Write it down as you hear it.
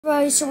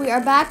everybody, so we are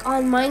back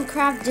on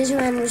Minecraft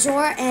Disneyland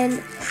Resort,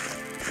 and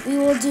we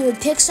will do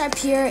Pixar,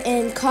 Pier,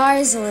 and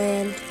Cars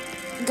Land.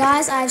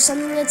 Guys, I have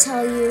something to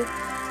tell you.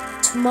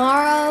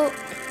 Tomorrow,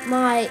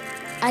 I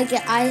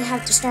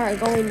have to start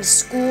going to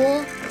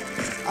school,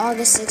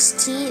 August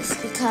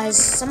 16th, because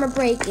summer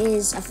break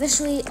is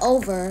officially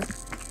over,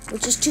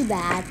 which is too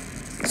bad.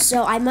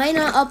 So I might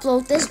not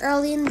upload this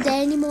early in the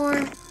day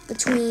anymore,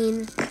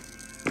 between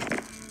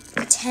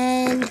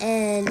 10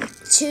 and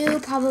 2,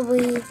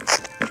 probably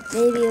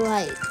maybe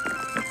like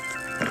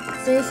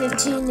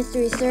 3:15 to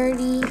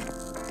 3:30,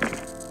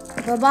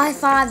 but by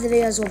 5 the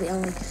videos will be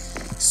on.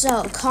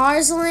 So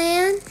Cars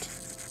Land,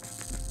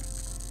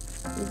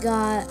 we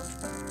got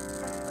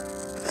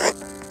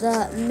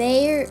the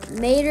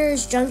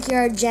Mater's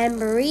Junkyard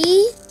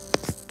Jamboree,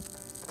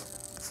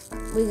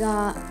 we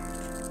got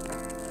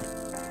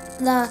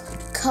the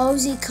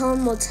Cozy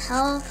Cone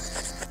Motel,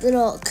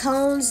 little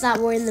cones that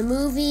were in the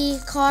movie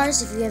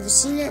Cars, if you haven't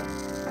seen it.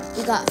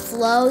 We got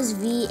Flo's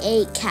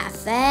V8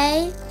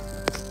 Cafe.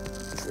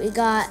 We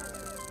got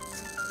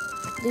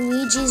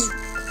Luigi's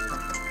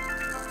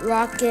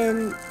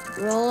Rockin'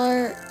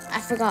 Roller. I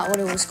forgot what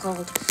it was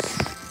called,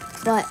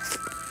 but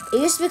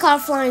it used to be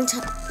called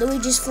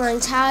Luigi's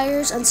Flying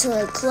Tires until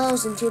it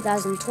closed in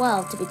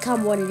 2012 to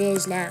become what it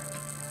is now.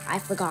 I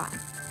forgot.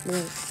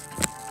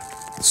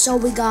 So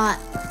we got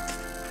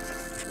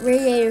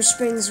Radiator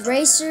Springs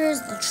Racers,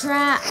 the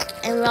track,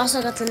 and we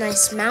also got the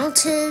nice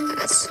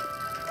mountains.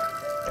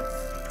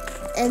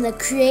 And the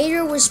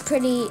creator was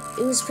pretty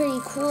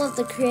cool of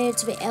the creator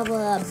to be able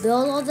to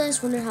build all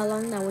this. Wonder how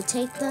long that would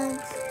take them.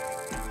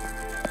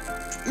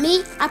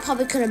 Me, I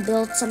probably couldn't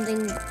build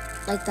something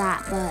like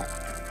that, but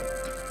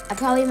I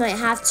probably might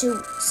have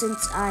to,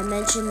 since I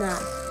mentioned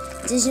that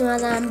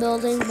Disneyland that I'm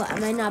building, but I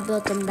might not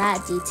build them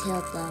that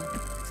detailed though.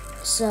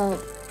 So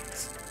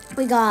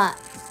we got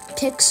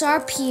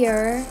Pixar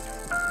Pier,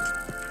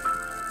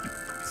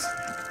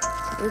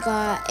 we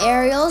got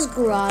Ariel's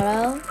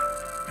Grotto,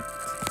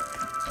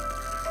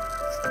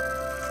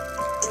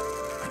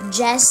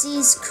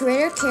 Jesse's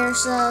Critter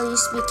Carousel,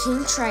 used to be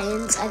King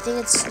Triton's. I think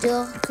it's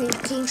still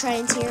King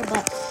Triton's here,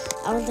 but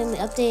I don't think they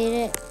updated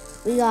it.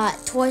 We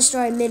got Toy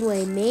Story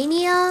Midway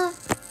Mania,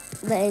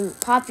 the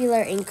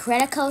popular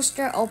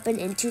Incredicoaster, opened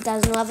in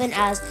 2011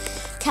 as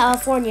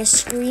California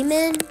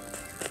Screamin'.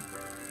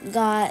 We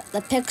got the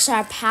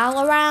Pixar Pal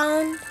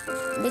Around,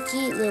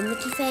 little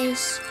Mickey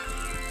face,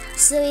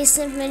 Silly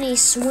Symphony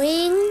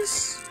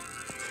Swings,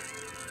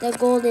 the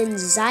Golden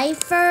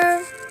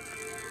Zephyr,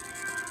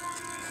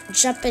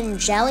 Jumpin'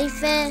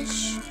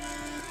 Jellyfish,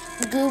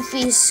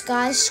 Goofy's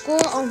Sky School.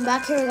 Oh,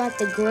 back here we got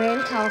the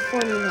Grand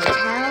California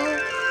Hotel.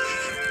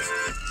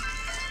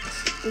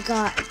 We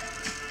got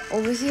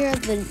over here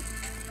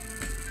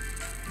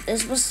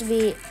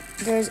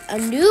there's a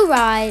new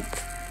ride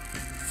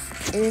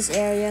in this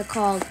area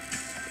called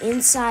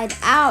Inside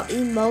Out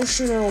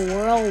Emotional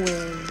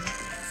Whirlwind.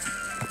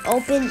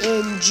 Opened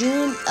in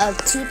June of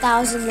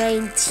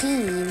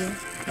 2019.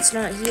 It's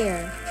not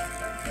here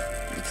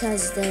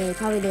because they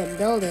probably didn't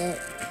build it.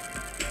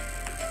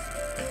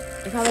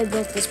 They probably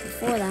built this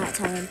before that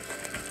time.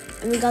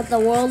 And we got the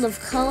World of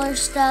Color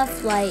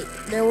stuff, like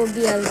there will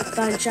be a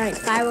giant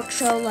fireworks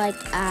show like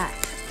at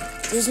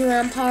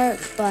Disneyland Park.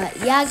 But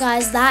yeah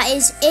guys, that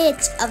is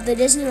it of the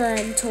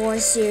Disneyland tour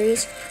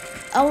series.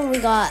 Oh, and we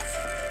got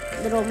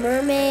Little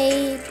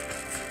Mermaid,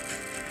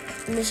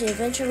 Mission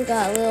Adventure, we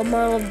got a little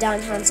model of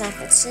downtown San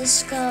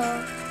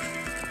Francisco.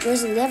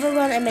 There's a Never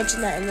Run, I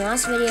mentioned that in the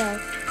last video.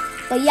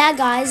 But yeah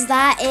guys,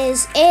 that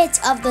is it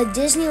of the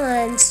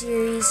Disneyland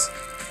series.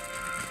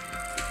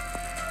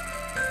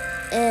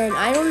 And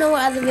I don't know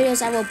what other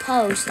videos I will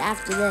post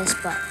after this,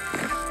 but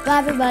bye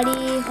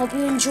everybody. Hope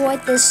you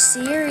enjoyed this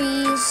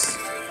series.